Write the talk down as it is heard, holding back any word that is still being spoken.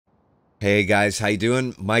Hey guys, how you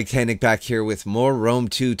doing? Mike Tannick back here with more Rome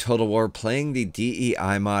 2 Total War, playing the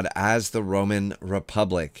DEI mod as the Roman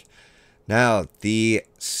Republic. Now, the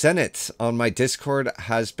Senate on my Discord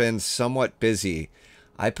has been somewhat busy.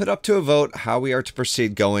 I put up to a vote how we are to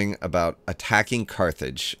proceed going about attacking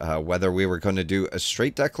Carthage, whether we were going to do a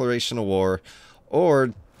straight declaration of war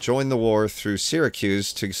or join the war through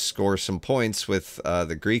Syracuse to score some points with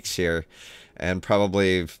the Greeks here and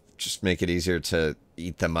probably just make it easier to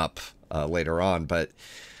eat them up later on. But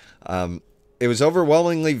it was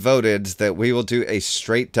overwhelmingly voted that we will do a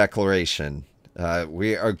straight declaration.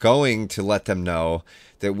 We are going to let them know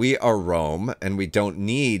that we are Rome and we don't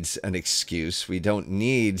need an excuse. We don't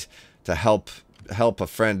need to help a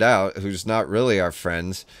friend out who's not really our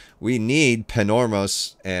friends. We need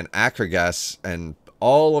Panormos and Acragas and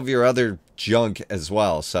all of your other junk as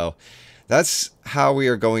well. So that's how we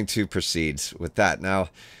are going to proceed with that. Now,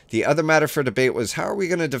 the other matter for debate was how are we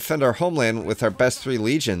going to defend our homeland with our best 3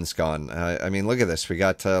 legions gone? I mean, look at this. We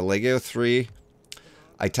got Legio 3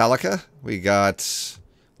 Italica, we got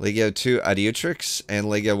Legio 2 Adiutrix, and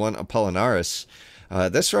Legio 1 Apollinaris.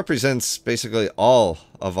 This represents basically all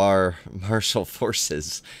of our martial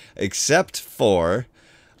forces, except for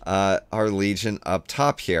our legion up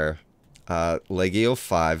top here, Legio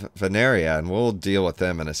 5 Veneria, and we'll deal with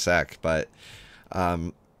them in a sec, but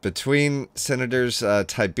between Senators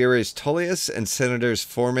Tiberius Tullius and Senators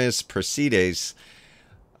Formius Procedes,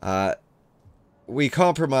 we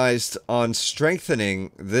compromised on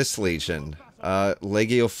strengthening this legion,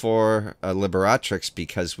 Legio 4 Liberatrix,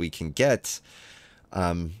 because we can get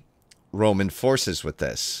Roman forces with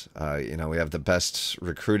this. You know, we have the best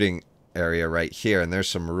recruiting area right here, and there's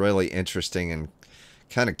some really interesting and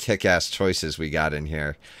kind of kick-ass choices we got in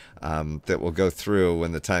here that we'll go through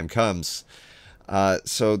when the time comes.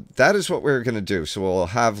 So that is what we're going to do. So we'll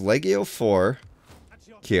have Legio 4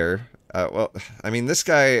 here. Well, I mean, this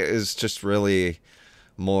guy is just really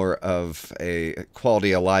more of a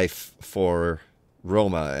quality of life for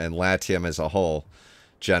Roma and Latium as a whole,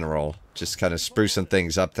 general. Just kind of sprucing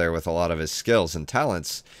things up there with a lot of his skills and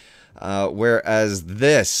talents. Whereas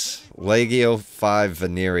this, Legio 5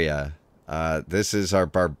 Veneria, this is our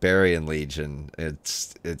Barbarian Legion.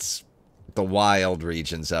 It's the wild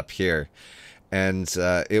regions up here. And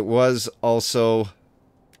it was also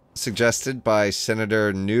suggested by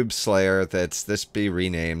Senator Noobslayer that this be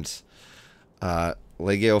renamed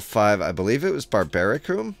Legio 5. I believe it was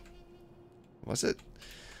Barbaricum. Was it?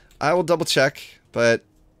 I will double check, but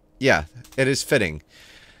yeah, it is fitting.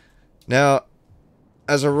 Now,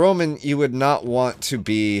 as a Roman, you would not want to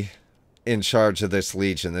be in charge of this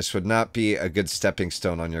legion. This would not be a good stepping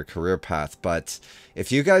stone on your career path. But if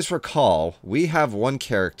you guys recall, we have one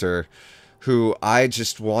character who I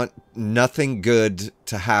just want nothing good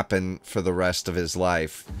to happen for the rest of his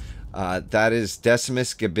life. That is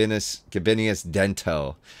Decimus Gabinius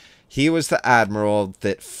Dento. He was the admiral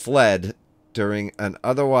that fled during an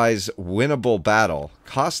otherwise winnable battle,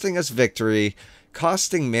 costing us victory,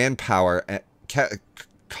 costing manpower,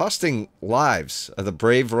 costing lives of the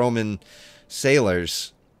brave Roman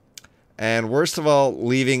sailors, and worst of all,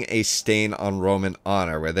 leaving a stain on Roman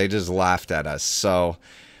honor where they just laughed at us. So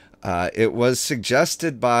it was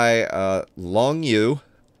suggested by Long Yu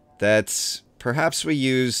that perhaps we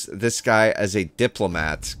use this guy as a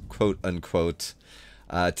diplomat, quote unquote,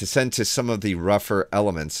 to send to some of the rougher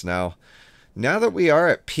elements. Now that we are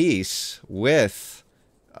at peace with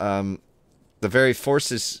the very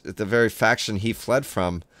forces, the very faction he fled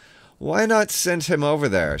from, why not send him over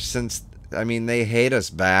there? Since, I mean, they hate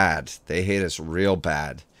us bad. They hate us real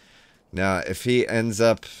bad. Now, if he ends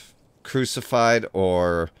up crucified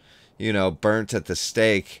or, you know, burnt at the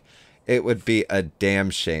stake, it would be a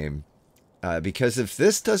damn shame. Because if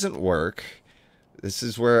this doesn't work, this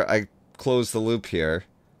is where I close the loop here,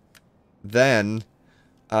 then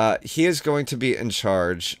he is going to be in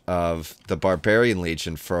charge of the Barbarian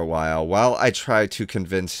Legion for a while I try to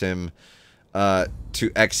convince him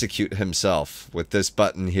to execute himself with this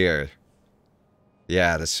button here.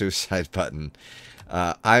 Yeah, the suicide button.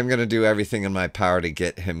 I'm going to do everything in my power to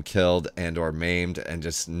get him killed and or maimed and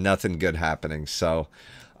just nothing good happening. So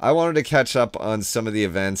I wanted to catch up on some of the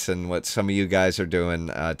events and what some of you guys are doing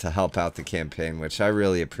to help out the campaign, which I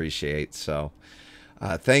really appreciate. So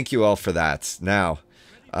thank you all for that. Now,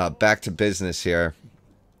 back to business here.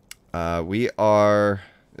 We are...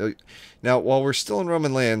 Now, while we're still in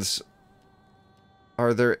Roman lands,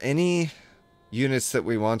 are there any units that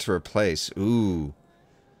we want to replace? Ooh.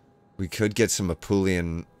 We could get some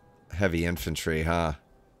Apulian heavy infantry, huh?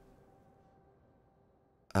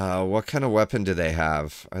 What kind of weapon do they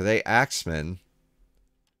have? Are they axemen?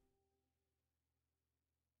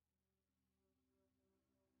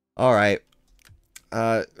 All right.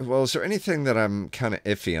 Well, is there anything that I'm kind of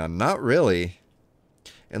iffy on? Not really.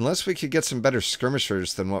 Unless we could get some better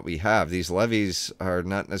skirmishers than what we have. These levies are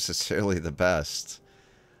not necessarily the best.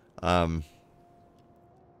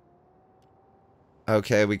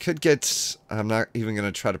 Okay, we could get... I'm not even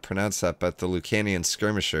going to try to pronounce that, but the Lucanian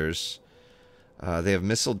skirmishers. They have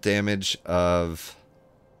missile damage of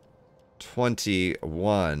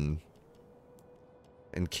 21.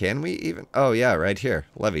 And can we even... Oh, yeah, right here.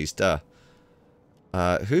 Levies, duh.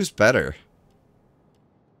 Who's better?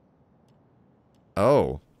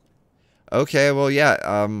 Oh. Okay, well,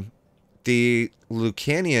 yeah, the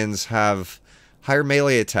Lucanians have higher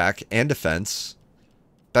melee attack and defense,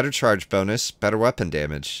 better charge bonus, better weapon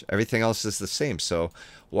damage. Everything else is the same, so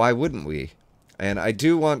why wouldn't we? And I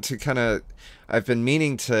do want to kind of... I've been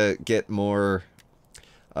meaning to get more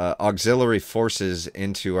auxiliary forces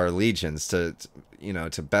into our legions to, you know,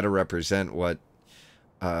 to better represent what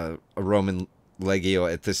a Roman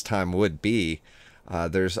legio at this time would be.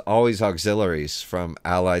 There's always auxiliaries from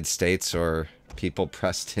allied states or people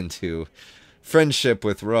pressed into friendship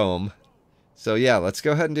with Rome. So yeah, let's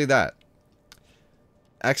go ahead and do that.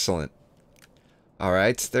 Excellent.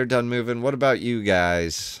 Alright, they're done moving. What about you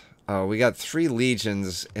guys? We got 3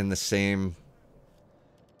 legions in the same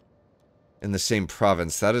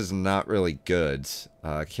province. That is not really good.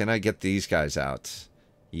 Can I get these guys out?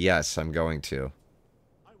 Yes, I'm going to.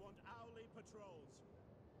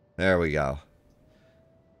 There we go.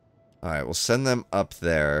 Alright, we'll send them up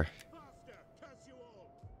there.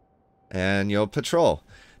 And you'll patrol.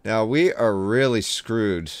 Now, we are really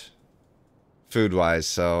screwed food-wise,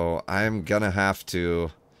 so I'm gonna have to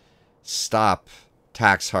stop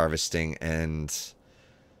tax harvesting and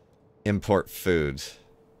import food.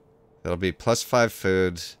 It'll be +5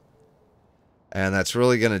 food. And that's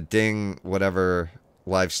really gonna ding whatever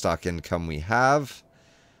livestock income we have.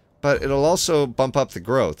 But it'll also bump up the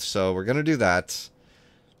growth, so we're gonna do that.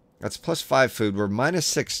 That's +5 food. We're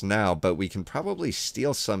 -6 now, but we can probably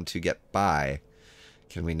steal some to get by.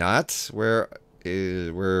 Can we not? Where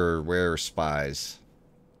are spies?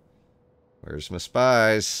 Where's my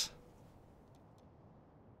spies?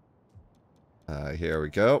 Here we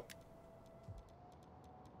go.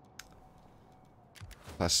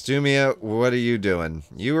 Postumia, what are you doing?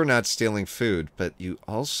 You are not stealing food, but you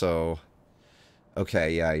also...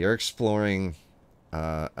 Okay, yeah, you're exploring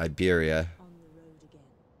Iberia.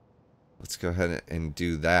 Let's go ahead and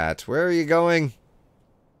do that. Where are you going?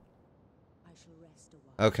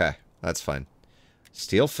 Okay, that's fine.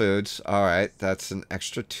 Steal foods. Alright, that's an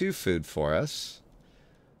extra 2 food for us.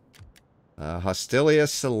 Hostilia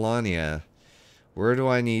Silania. Where do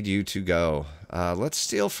I need you to go? Let's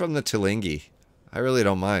steal from the Tilingi. I really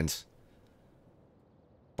don't mind.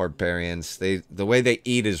 Barbarians. The way they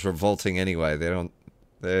eat is revolting anyway.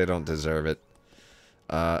 They don't deserve it.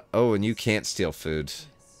 Oh, and you can't steal food.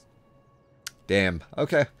 Damn.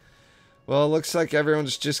 Okay. Well, it looks like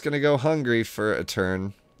everyone's just gonna go hungry for a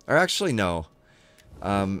turn. Or actually, no.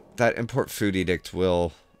 That import food edict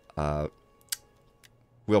will pop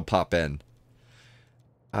in.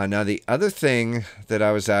 Now, the other thing that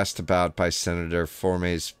I was asked about by Senator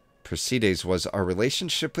Formes Procedes was our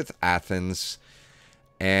relationship with Athens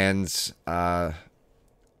and the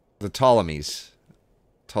Ptolemies,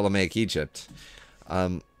 Ptolemaic Egypt.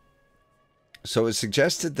 So it was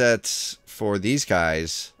suggested that for these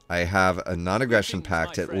guys, I have a non-aggression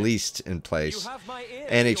pact at least in place,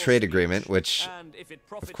 and a trade agreement, which,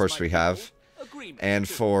 of course, we have. And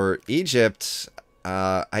for Egypt,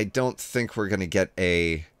 I don't think we're going to get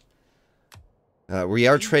a... we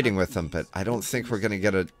are trading with them, but I don't think we're going to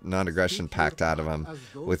get a non-aggression pact out of them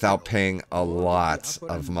without paying a lot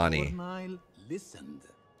of money.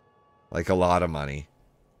 Like a lot of money.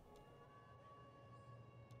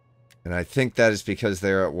 And I think that is because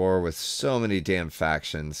they're at war with so many damn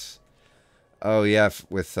factions. Oh yeah,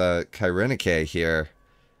 with Kyrenike here.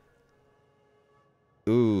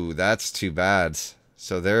 Ooh, that's too bad.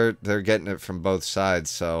 So they're getting it from both sides,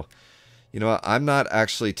 so... You know what, I'm not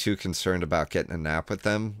actually too concerned about getting a nap with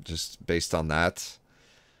them, just based on that.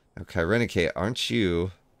 Okay, Kyrenike, aren't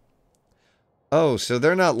you... Oh, so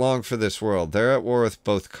they're not long for this world. They're at war with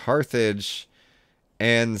both Carthage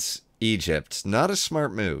and Egypt. Not a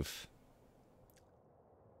smart move.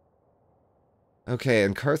 Okay,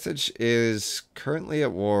 and Carthage is currently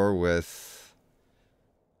at war with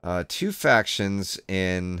 2 factions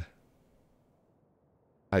in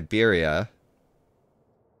Iberia.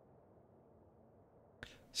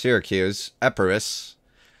 Syracuse, Epirus.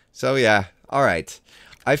 So yeah, alright.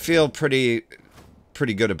 I feel pretty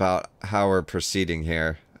good about how we're proceeding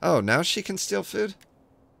here. Oh, now she can steal food?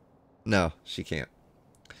 No, she can't.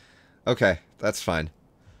 Okay, that's fine.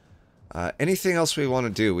 Anything else we want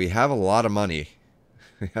to do? We have a lot of money.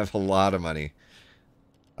 We have a lot of money.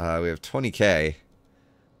 We have 20k.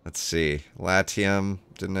 Let's see. Latium.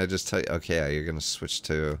 Didn't I just tell you? Okay, yeah, you're going to switch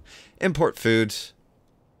to import food.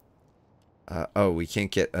 Oh, we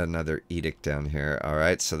can't get another edict down here.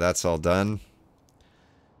 Alright, so that's all done.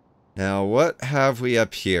 Now, what have we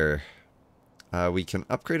up here? We can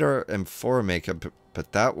upgrade our amphora makeup,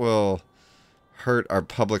 but that will hurt our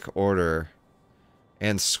public order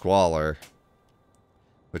and squalor,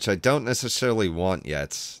 which I don't necessarily want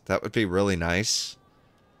yet. That would be really nice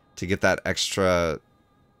to get that extra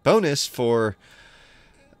bonus for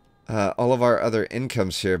all of our other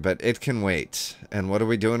incomes here, but it can wait. And what are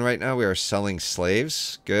we doing right now? We are selling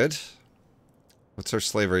slaves. Good. What's our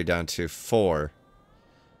slavery down to? 4.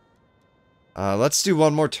 Let's do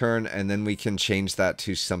one more turn, and then we can change that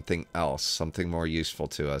to something else, something more useful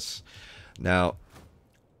to us. Now,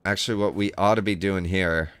 actually what we ought to be doing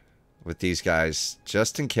here with these guys,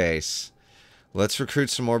 just in case, let's recruit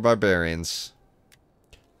some more barbarians.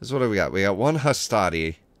 This is what do we got? We got 1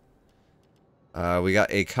 Hastati. We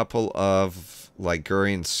got a couple of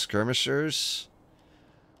Ligurian skirmishers.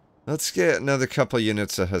 Let's get another couple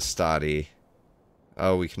units of Hastati.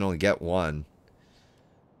 Oh, we can only get 1.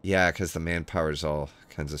 Yeah, because the manpower's all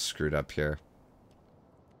kinds of screwed up here.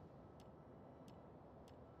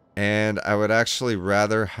 And I would actually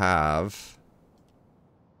rather have...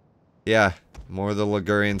 yeah, more of the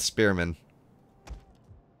Ligurian spearmen.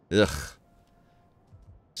 Ugh.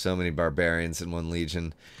 So many barbarians in one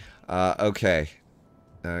legion. Okay.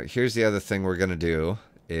 Here's the other thing we're going to do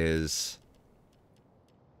is...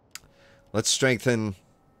 let's strengthen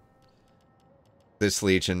this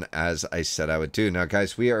legion as I said I would do. Now,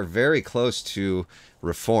 guys, we are very close to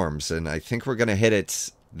reforms, and I think we're going to hit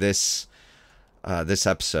it this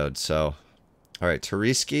episode. So, all right,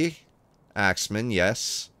 Teriski, Axemen,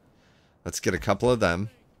 yes. Let's get a couple of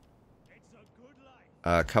them.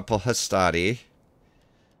 A couple Hastati.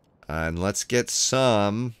 And let's get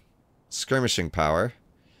some skirmishing power.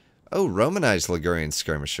 Oh, Romanized Ligurian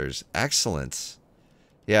skirmishers. Excellent.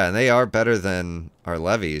 Yeah, and they are better than our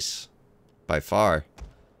levies. By far.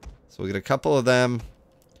 So we'll get a couple of them.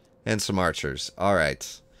 And some archers.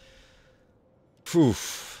 Alright. Phew.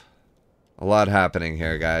 A lot happening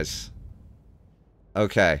here, guys.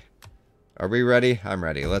 Okay. Are we ready? I'm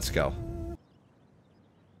ready. Let's go.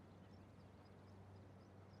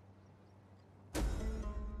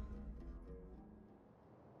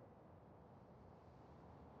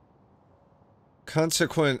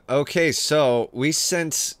 Consequent. Okay, so we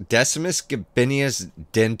sent Decimus Gabinius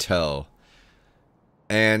Dento.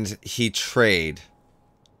 And he betrayed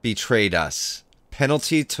us.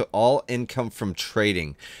 Penalty to all income from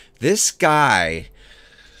trading. This guy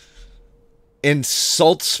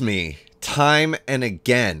insults me time and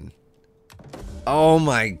again. Oh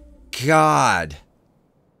my god.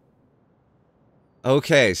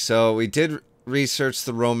 Okay, so we did research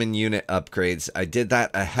the Roman unit upgrades. I did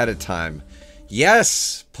that ahead of time.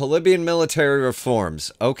 Yes! Polybian military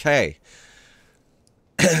reforms. Okay.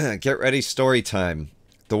 Get ready, story time.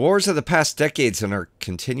 The wars of the past decades and our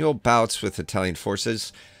continual bouts with Italian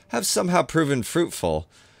forces have somehow proven fruitful.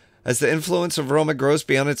 As the influence of Roma grows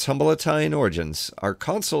beyond its humble Italian origins, our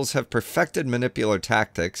consuls have perfected manipular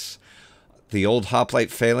tactics. The old hoplite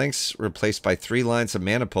phalanx replaced by 3 lines of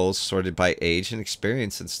maniples sorted by age and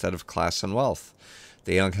experience instead of class and wealth.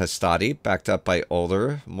 The young Hastati, backed up by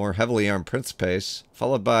older, more heavily armed principes,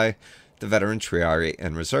 followed by the veteran triarii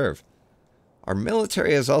and reserve. Our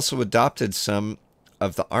military has also adopted some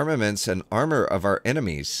of the armaments and armor of our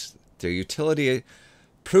enemies, their utility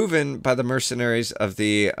proven by the mercenaries of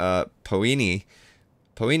the Poenii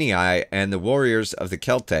and the warriors of the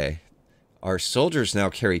Celtae. Our soldiers now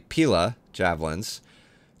carry pila, javelins,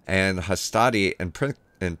 and Hastati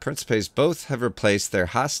and Principes both have replaced their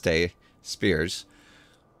haste, spears,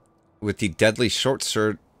 with the deadly short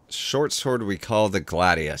sword we call the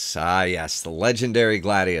Gladius. Ah yes, the legendary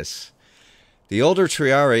Gladius. The older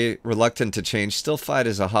triarii, reluctant to change, still fight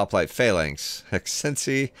as a hoplite phalanx.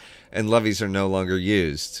 Hexensi and levies are no longer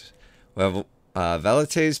used. Well,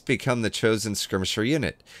 velites become the chosen skirmisher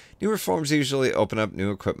unit. New reforms usually open up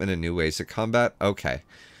new equipment and new ways of combat. Okay.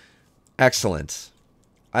 Excellent.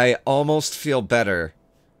 I almost feel better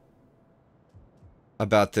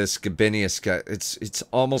about this Gabinius guy. It's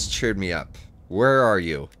almost cheered me up. Where are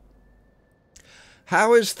you?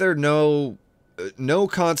 How is there no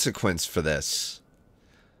consequence for this?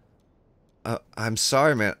 I'm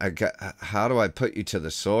sorry, man. How do I put you to the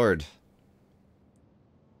sword?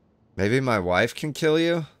 Maybe my wife can kill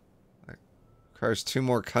you? Requires 2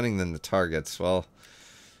 more cunning than the targets. Well,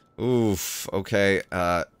 Oof. Okay.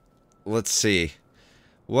 Let's see.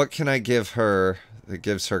 What can I give her that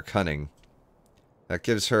gives her cunning? That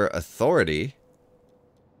gives her authority.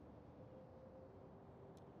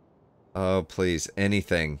 Oh, please.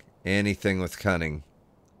 Anything. Anything with cunning.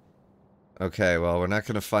 Okay, well, we're not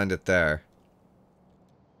going to find it there.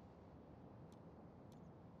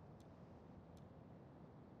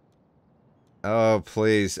 Oh,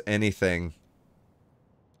 please. Anything.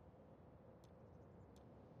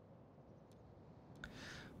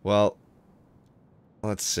 Well,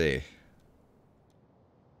 let's see.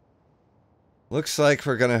 Looks like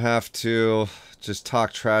we're going to have to just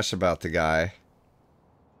talk trash about the guy.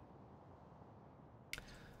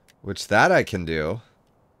 Which that I can do.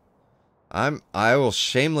 I will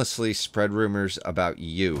shamelessly spread rumors about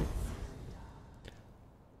you.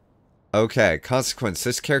 Okay, consequence.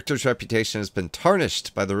 This character's reputation has been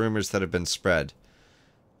tarnished by the rumors that have been spread.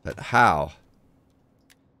 But how?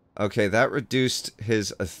 Okay, that reduced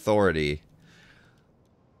his authority.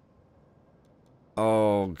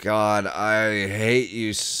 Oh, God, I hate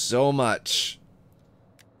you so much.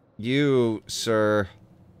 You, sir.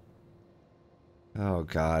 Oh,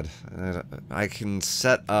 God. I can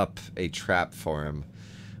set up a trap for him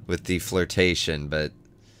with the flirtation, but...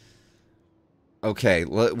 Okay,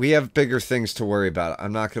 we have bigger things to worry about.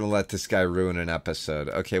 I'm not going to let this guy ruin an episode.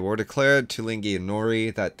 Okay, we're declared Tulingi and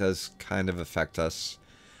Nori. That does kind of affect us.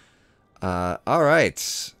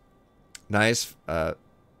 Alright. Nice.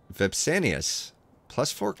 Vipsanius.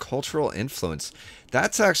 +4 cultural influence.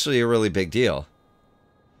 That's actually a really big deal.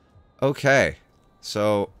 Okay.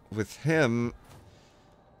 So, with him...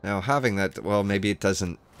 Now, having that... Well, maybe it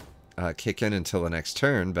doesn't kick in until the next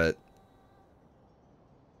turn, but...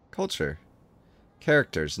 Culture.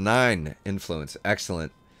 Characters. 9 influence.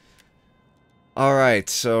 Excellent. Alright,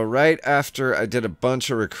 so right after I did a bunch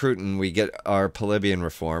of recruiting, we get our Polybian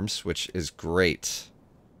Reforms, which is great.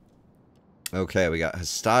 Okay, we got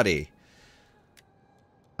Hastati.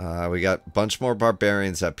 We got a bunch more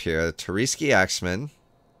barbarians up here. Teriski Axemen.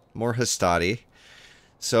 More Hastati.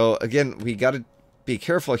 So, again, we got to be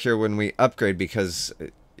careful here when we upgrade because,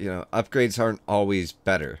 you know, upgrades aren't always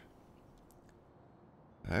better.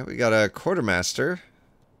 Alright, we got a Quartermaster.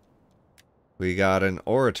 We got an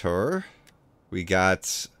Orator. We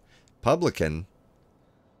got Publican.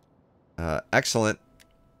 Excellent.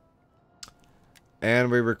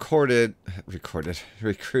 And we recruited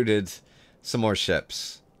some more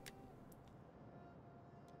ships.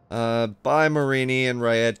 By Marini and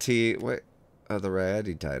Rieti. Wait. Oh, the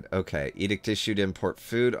Rieti died. Okay. Edict issued import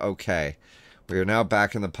food. Okay. We are now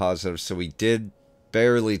back in the positive, so we did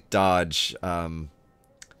barely dodge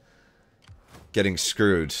getting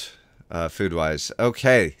screwed food-wise.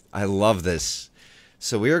 Okay. I love this.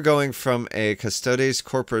 So we are going from a Custodes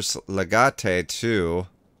Corpus Legate to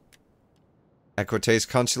Equites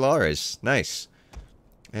Consulares. Nice.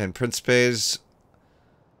 And Principes...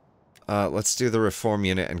 let's do the reform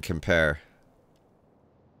unit and compare.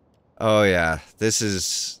 Oh yeah, this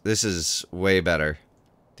is way better.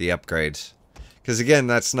 The upgrades. Because again,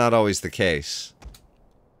 that's not always the case.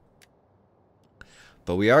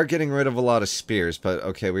 But we are getting rid of a lot of spears, but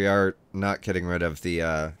okay, we are not getting rid of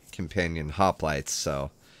the companion hoplites, so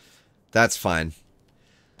that's fine.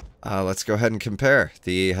 Let's go ahead and compare.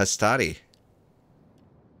 The Hastati.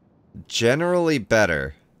 Generally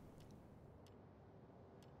better.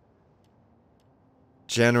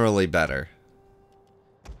 Generally better.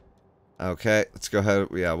 Okay, let's go ahead.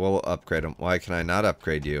 Yeah, we'll upgrade them. Why can I not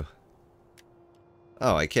upgrade you?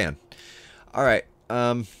 Oh, I can. Alright,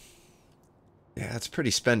 yeah, that's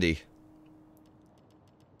pretty spendy.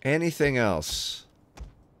 Anything else?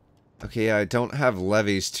 Okay, I don't have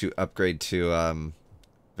levies to upgrade to,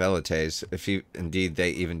 Velites, if indeed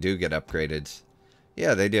they even do get upgraded.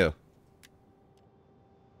 Yeah, they do.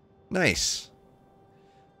 Nice.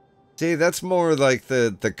 See, that's more like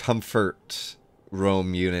the comfort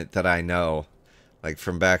Rome unit that I know. Like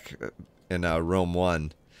from back in Rome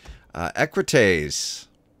 1. Equites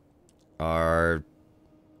are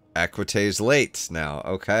Equites late now.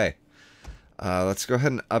 Okay. Let's go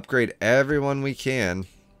ahead and upgrade everyone we can.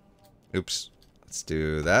 Oops. Let's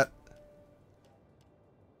do that.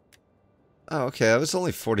 Oh, okay. That was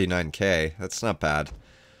only 49k. That's not bad.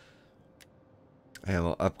 And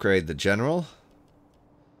we'll upgrade the general.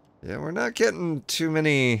 Yeah, we're not getting too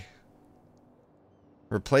many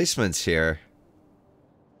replacements here.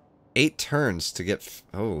 8 turns to get...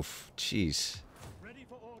 Oh, jeez.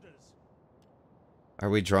 Are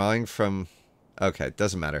we drawing from... Okay,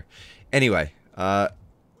 doesn't matter. Anyway, alright,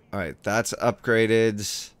 that's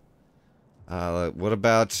upgraded. What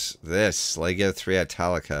about this? Legio 3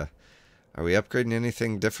 Italica. Are we upgrading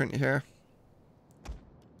anything different here?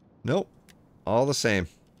 Nope. All the same.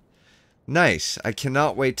 Nice. I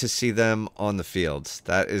cannot wait to see them on the fields.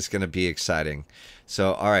 That is going to be exciting.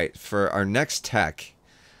 So, all right, for our next tech,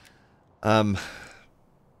 what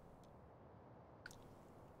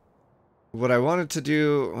I wanted to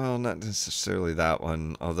do, well, not necessarily that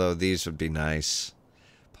one, although these would be nice.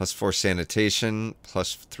 +4 sanitation,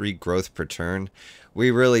 +3 growth per turn. We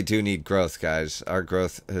really do need growth, guys. Our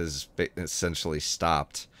growth has essentially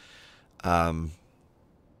stopped.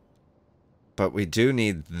 But we do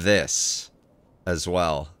need this as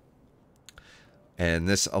well. And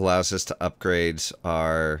this allows us to upgrade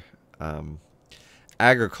our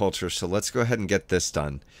agriculture. So let's go ahead and get this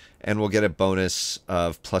done. And we'll get a bonus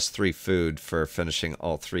of +3 food for finishing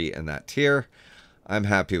all 3 in that tier. I'm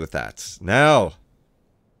happy with that. Now,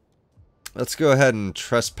 let's go ahead and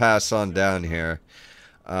trespass on down here.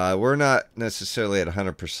 We're not necessarily at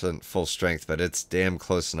 100% full strength, but it's damn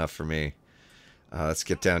close enough for me. Let's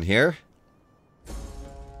get down here.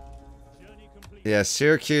 Yeah,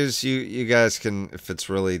 Syracuse, you guys can, if it's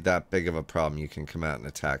really that big of a problem, you can come out and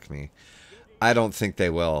attack me. I don't think they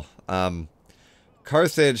will.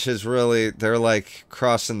 Carthage is really, they're like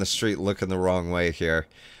crossing the street looking the wrong way here.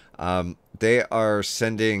 They are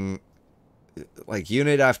sending like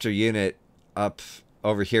unit after unit up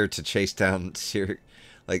over here to chase down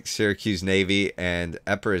Syracuse Navy and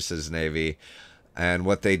Epirus's Navy. And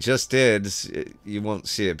what they just did, you won't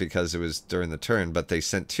see it because it was during the turn, but they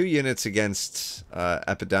sent 2 units against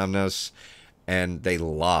Epidamnos, and they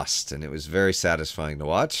lost, and it was very satisfying to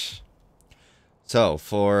watch. So,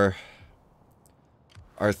 for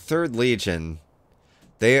our 3rd Legion,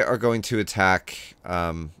 they are going to attack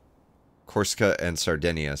Corsica and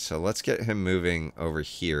Sardinia. So let's get him moving over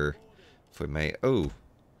here, if we may. Oh,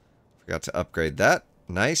 forgot to upgrade that.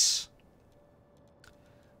 Nice.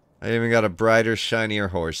 I even got a brighter, shinier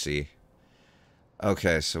horsey.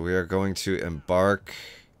 Okay, so we are going to embark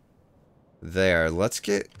there. Let's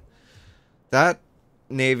get... That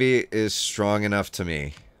navy is strong enough to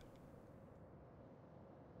me.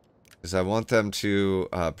 Because I want them to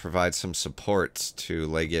provide some support to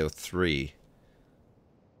Legio 3.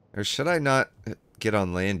 Or should I not get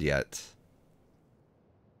on land yet?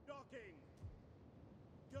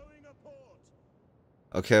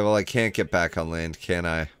 Okay, well I can't get back on land, can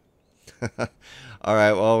I?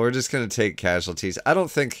 Alright, well we're just going to take casualties. I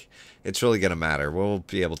don't think it's really going to matter. We'll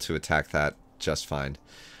be able to attack that just fine.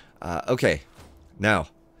 Okay, now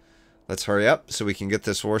let's hurry up so we can get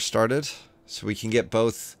this war started. So we can get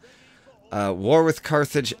both war with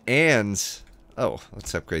Carthage and... Oh,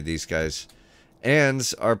 let's upgrade these guys.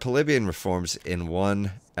 And our Polybian Reforms in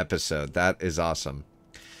one episode. That is awesome.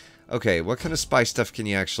 Okay, what kind of spy stuff can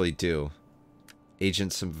you actually do?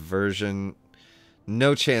 Agent subversion.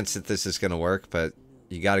 No chance that this is going to work, but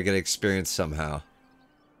you got to get experience somehow.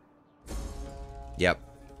 Yep.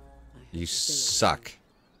 You suck.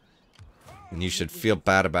 And you should feel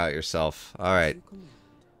bad about yourself. Alright.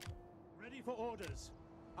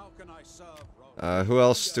 Who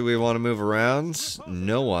else do we want to move around?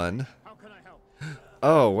 No one.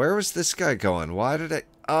 Oh, where was this guy going? Why did I...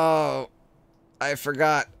 Oh, I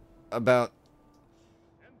forgot about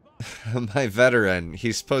my veteran.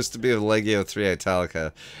 He's supposed to be a Legio 3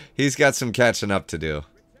 Italica. He's got some catching up to do.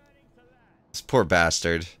 This poor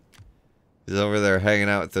bastard. He's over there hanging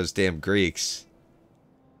out with those damn Greeks.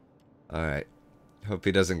 Alright. Hope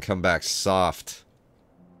he doesn't come back soft.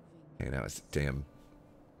 Hanging out with the damn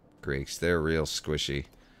Greeks. They're real squishy.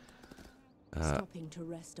 Stopping to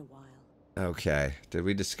rest a while. Okay. Did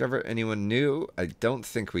we discover anyone new? I don't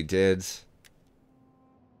think we did.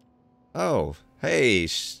 Oh, hey,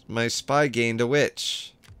 my spy gained a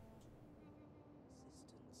witch.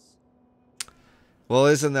 Well,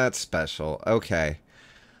 isn't that special? Okay.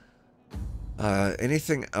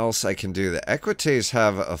 Anything else I can do? The Equites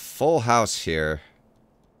have a full house here.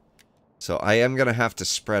 So I am going to have to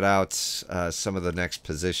spread out some of the next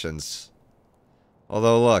positions.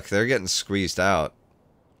 Although, look, they're getting squeezed out.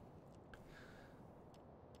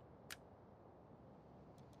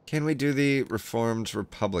 Can we do the Reformed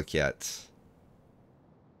Republic yet?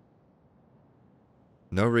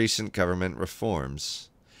 No recent government reforms.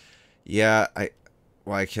 Yeah,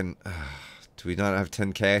 well, I can... do we not have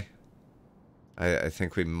 10k? I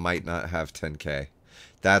think we might not have 10k.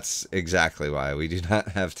 That's exactly why we do not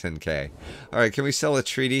have 10k. Alright, can we sell a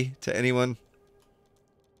treaty to anyone?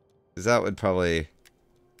 Because that would probably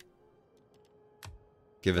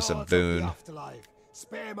give us a boon.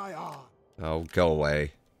 Spare my heart. Oh, go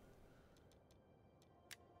away.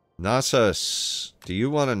 Knossos, do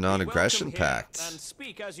you want a non-aggression pact? And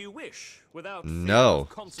speak as you wish, without No.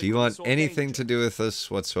 fear of Do you want consequence or anything danger. to do with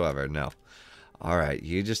this whatsoever? No. Alright,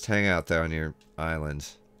 you just hang out there on your island.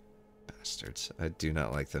 Bastards. I do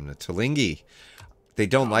not like them. Tulingi. They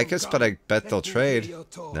don't like us, but I bet they'll trade.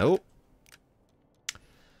 Nope.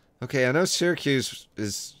 Okay, I know Syracuse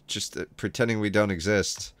is just pretending we don't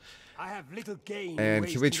exist. I have little gain. And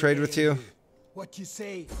can we trade with you? What you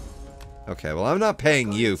say? Okay, well, I'm not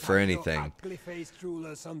paying you for anything.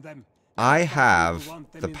 I have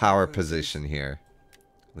the power position here.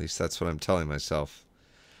 At least that's what I'm telling myself.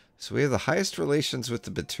 So we have the highest relations with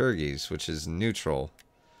the Biturgis, which is neutral.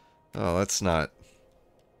 Oh, that's not...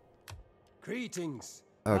 Greetings.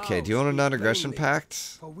 Okay, do you want a non-aggression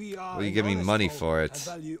pact? Will you give me money for it?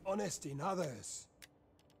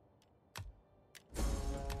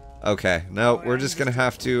 Okay, no, we're just gonna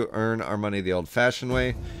have to earn our money the old-fashioned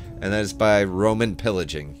way, and that is by Roman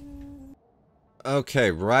pillaging.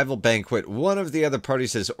 Okay, rival banquet. One of the other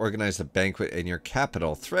parties has organized a banquet in your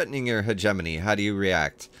capital, threatening your hegemony. How do you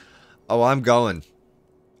react? Oh, I'm going.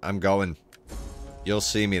 I'm going. You'll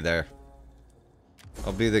see me there.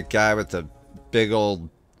 I'll be the guy with the big old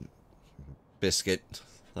biscuit.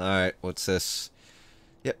 Alright, what's this?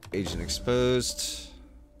 Yep, agent exposed.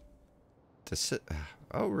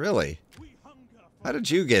 Oh, really? How did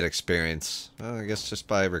you get experience? Well, I guess just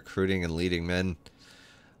by recruiting and leading men.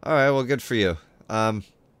 Alright, well, good for you.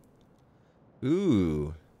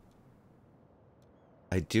 Ooh.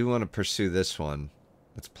 I do want to pursue this one.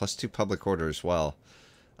 That's +2 public order as well.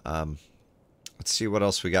 Let's see what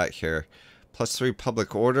else we got here. +3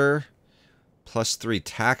 public order. +3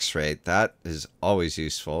 tax rate. That is always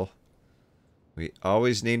useful. We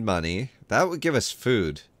always need money. That would give us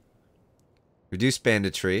food. Reduce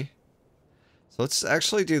banditry. So let's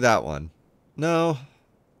actually do that one. No.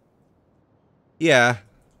 Yeah.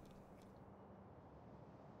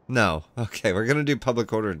 No. Okay, we're going to do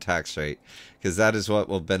public order and tax rate, because that is what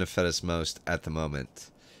will benefit us most at the moment.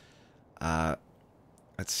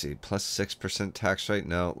 Let's see, +6% tax rate.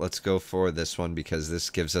 No, let's go for this one, because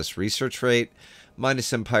this gives us research rate,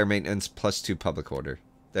 minus empire maintenance, +2 public order.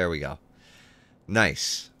 There we go.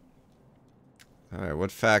 Nice. Alright,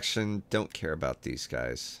 what faction? Don't care about these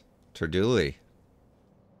guys. Turduli.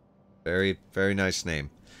 Very, very nice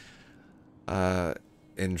name.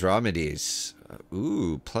 Andromedes.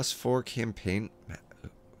 Ooh, +4 campaign.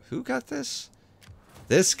 Who got this?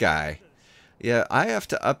 This guy. Yeah, I have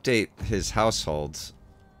to update his household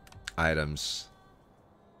items.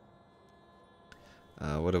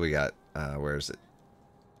 What do we got? Where is it?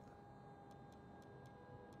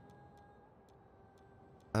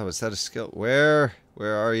 Oh, is that a skill? Where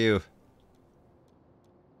are you?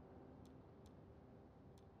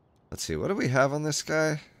 Let's see, what do we have on this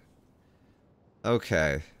guy?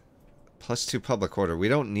 Okay. +2 public order. We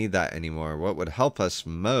don't need that anymore. What would help us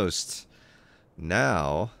most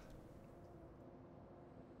now...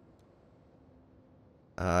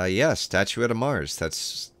 yeah, Statuette of Mars.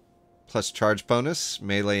 That's plus charge bonus,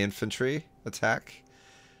 melee infantry attack.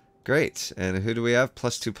 Great. And who do we have?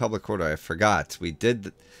 +2 public order. I forgot. We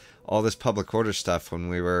did all this public order stuff when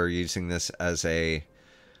we were using this as a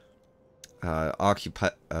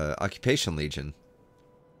occupation legion.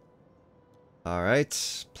 Alright.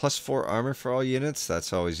 +4 armor for all units.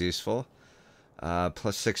 That's always useful.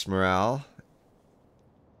 +6 morale.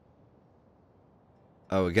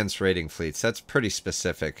 Oh, against raiding fleets. That's pretty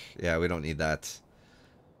specific. Yeah, we don't need that.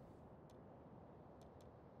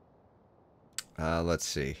 Let's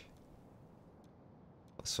see.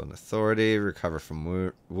 Also an authority. Recover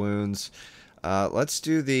from wounds. Let's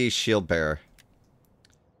do the shield bearer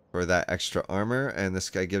for that extra armor. And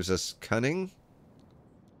this guy gives us cunning.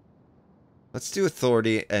 Let's do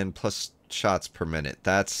authority and plus shots per minute.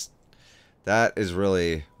 That is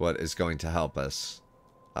really what is going to help us.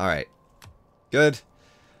 Alright. Good.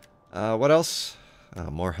 What else?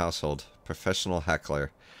 More household. Professional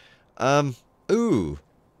heckler. Ooh.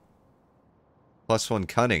 +1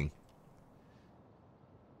 cunning.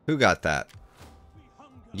 Who got that?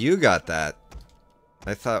 You got that.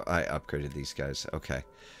 I thought I upgraded these guys. Okay.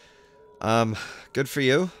 Good for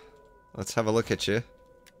you. Let's have a look at you.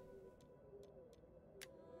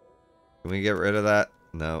 Can we get rid of that?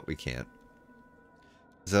 No, we can't.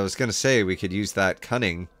 So I was gonna say we could use that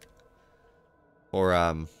cunning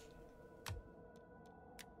or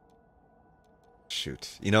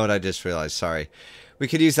shoot. You know what I just realized? Sorry. We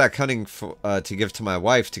could use that cunning for, to give to my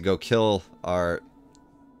wife to go kill our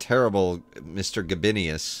terrible Mr.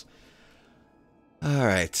 Gabinius.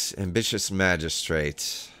 Alright. Ambitious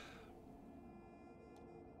magistrate.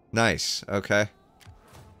 Nice. Okay.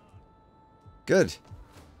 Good.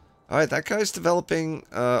 Alright, that guy's developing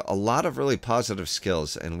a lot of really positive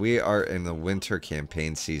skills, and we are in the winter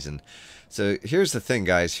campaign season. So here's the thing,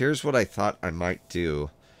 guys. Here's what I thought I might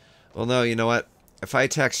do. Well, no, you know what? If I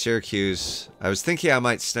attack Syracuse, I was thinking I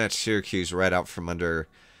might snatch Syracuse right out from under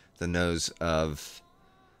the nose of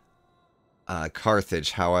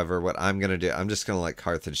Carthage. However, what I'm going to do, I'm just going to let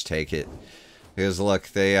Carthage take it. Because, look,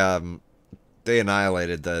 they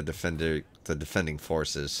annihilated the defending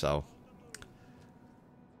forces, so...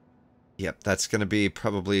 Yep, that's going to be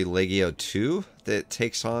probably Legio 2 that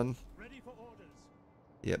takes on.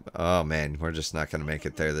 Yep. Oh, man, we're just not going to make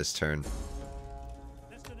it there this turn.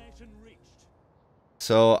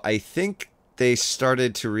 So I think they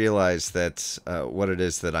started to realize that what it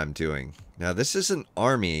is that I'm doing. Now, this is an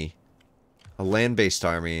army, a land-based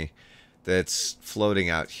army, that's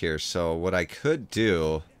floating out here. So what I could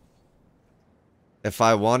do, if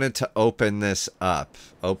I wanted to open this up,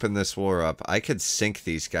 open this war up, I could sink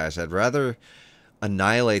these guys. I'd rather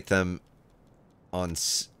annihilate them on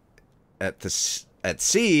at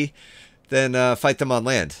sea than fight them on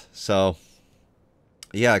land. So,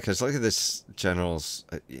 yeah, because look at this, generals.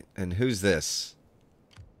 And who's this?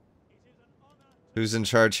 Who's in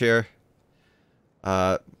charge here?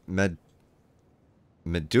 Medullinus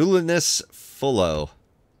Fullo.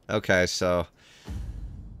 Okay, so...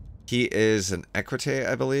 he is an equite,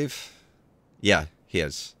 I believe. Yeah, he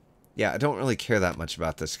is. Yeah, I don't really care that much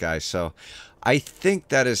about this guy, so I think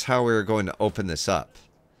that is how we're going to open this up.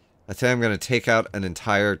 I think I'm going to take out an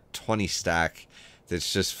entire 20 stack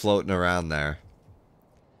that's just floating around there.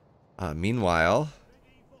 Meanwhile...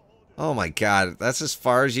 oh my god, that's as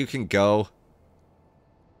far as you can go.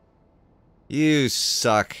 You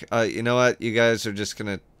suck. You know what? You guys are just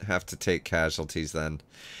going to have to take casualties then.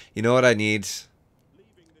 You know what I need?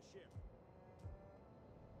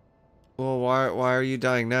 Well, why are you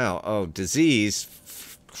dying now? Oh, disease?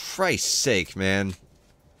 For Christ's sake, man.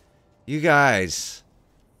 You guys.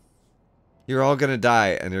 You're all going to die,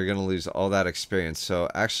 and you're going to lose all that experience. So,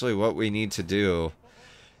 actually, what we need to do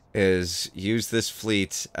is use this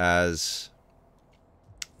fleet as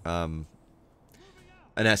an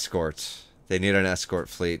escort. They need an escort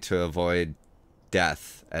fleet to avoid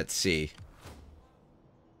death at sea.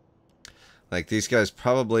 Like, these guys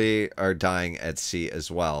probably are dying at sea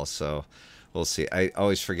as well, so we'll see. I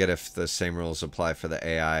always forget if the same rules apply for the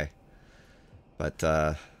AI. But,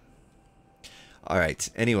 alright,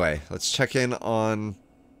 anyway, let's check in on...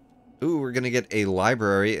 ooh, we're going to get a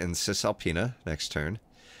library in Cisalpina next turn.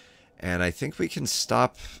 And I think we can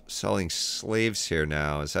stop selling slaves here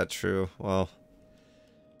now. Is that true? Well,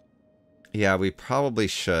 yeah, we probably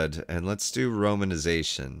should. And let's do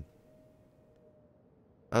Romanization.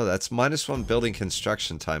 Oh, that's -1 building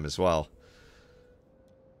construction time as well.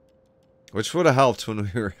 Which would have helped when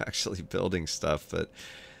we were actually building stuff, but...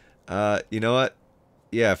 you know what?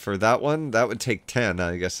 Yeah, for that one, that would take 10.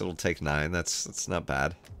 I guess it'll take 9. That's not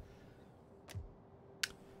bad.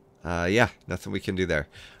 Yeah, nothing we can do there.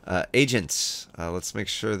 Agents. Let's make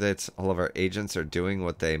sure that all of our agents are doing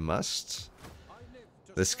what they must.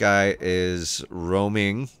 This guy is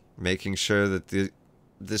roaming, making sure that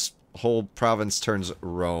this whole province turns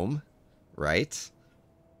Rome, right?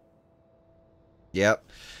 Yep.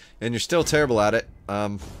 And you're still terrible at it.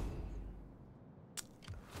 And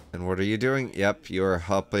what are you doing? Yep, you're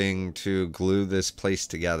helping to glue this place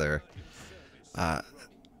together.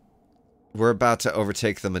 We're about to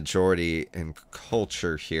overtake the majority in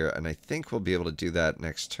culture here, and I think we'll be able to do that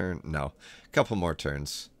next turn. No, a couple more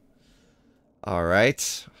turns.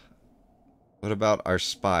 Alright. What about our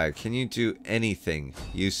spy? Can you do anything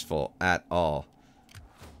useful at all?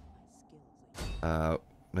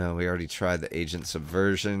 No, we already tried the agent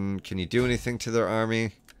subversion. Can you do anything to their army?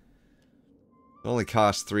 It only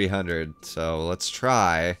costs 300, so let's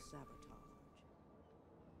try.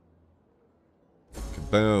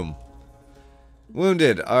 Boom.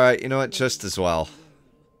 Wounded. Alright, you know what? Just as well.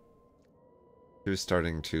 He was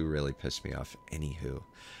starting to really piss me off. Anywho.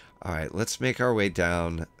 Alright, let's make our way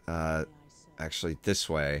down, actually this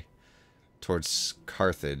way, towards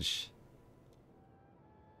Carthage.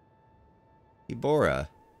 Ibora.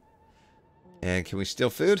 And can we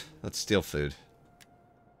steal food? Let's steal food.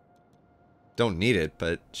 Don't need it,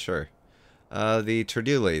 but sure. The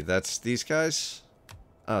Turduli, that's these guys?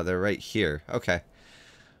 Oh, they're right here. Okay.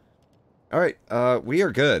 Alright, we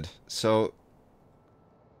are good. So,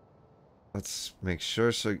 let's make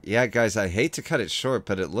sure. So, yeah, guys, I hate to cut it short,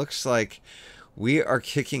 but it looks like we are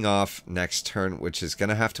kicking off next turn, which is going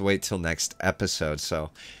to have to wait till next episode.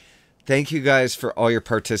 So, thank you guys for all your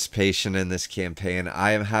participation in this campaign.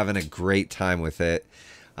 I am having a great time with it,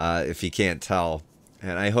 if you can't tell.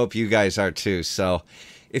 And I hope you guys are too. So,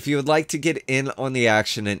 if you would like to get in on the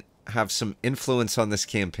action and have some influence on this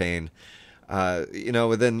campaign, you know,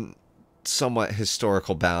 within somewhat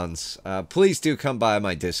historical bounds, please do come by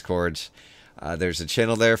my Discord. There's a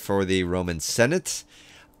channel there for the Roman Senate.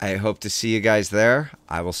 I hope to see you guys there.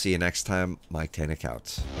 I will see you next time. Mike Tanik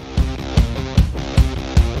out.